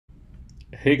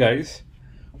Hey guys,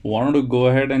 wanted to go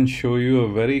ahead and show you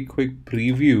a very quick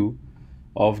preview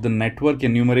of the network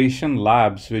enumeration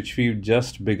labs which we've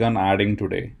just begun adding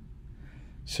today.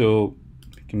 So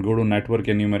you can go to network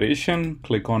enumeration,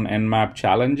 click on Nmap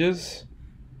challenges,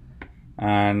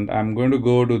 and I'm going to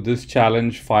go to this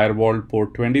challenge, Firewall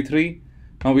port 23.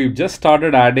 Now we've just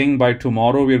started adding. By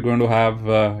tomorrow we're going to have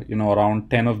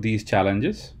around 10 of these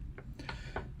challenges.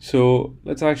 So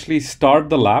let's actually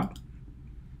start the lab.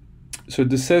 So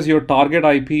this says your target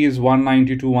IP is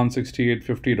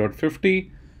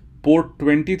 192.168.50.50. Port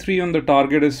 23 on the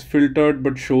target is filtered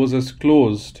but shows as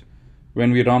closed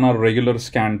when we run our regular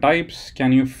scan types.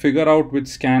 Can you figure out which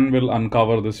scan will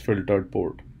uncover this filtered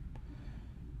port?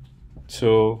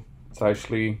 So let's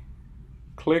actually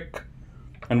click.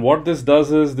 And what this does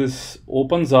is this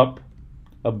opens up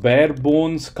a bare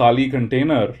bones Kali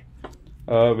container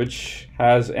which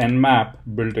has Nmap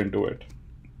built into it,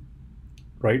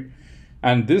 right?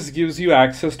 And this gives you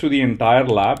access to the entire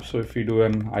lab. So if we do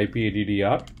an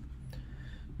IP-ADDR,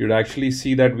 you'd actually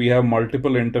see that we have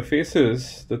multiple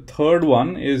interfaces. The third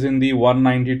one is in the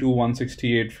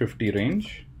 192.168.50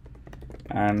 range.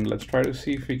 And let's try to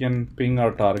see if we can ping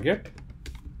our target.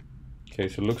 Okay,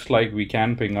 so it looks like we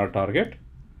can ping our target.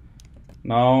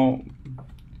 Now,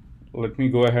 let me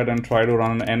go ahead and try to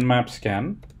run an Nmap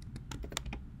scan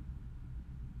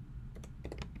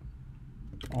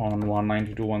on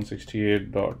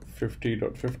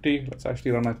 192.168.50.50. Let's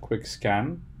actually run a quick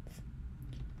scan.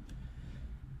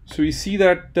 So we see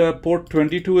that port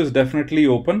 22 is definitely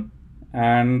open,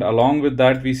 and along with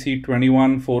that we see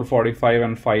 21, 445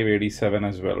 and 587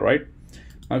 as well, right?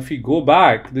 Now if we go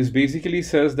back, this basically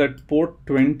says that port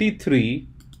 23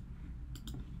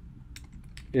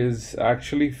 is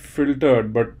actually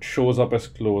filtered but shows up as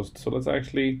closed. So let's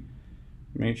actually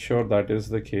make sure that is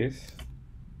the case.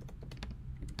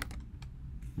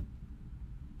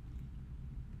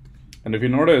 And if you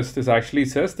notice, this actually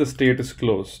says the state is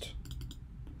closed.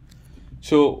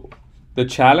 So the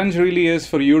challenge really is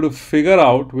for you to figure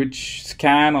out which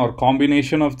scan or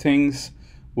combination of things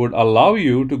would allow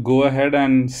you to go ahead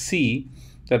and see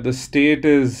that the state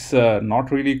is not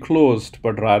really closed,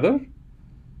 but rather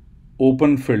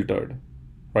open filtered,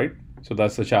 right? So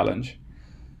that's the challenge.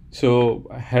 So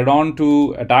head on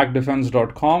to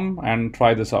attackdefense.com and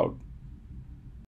try this out.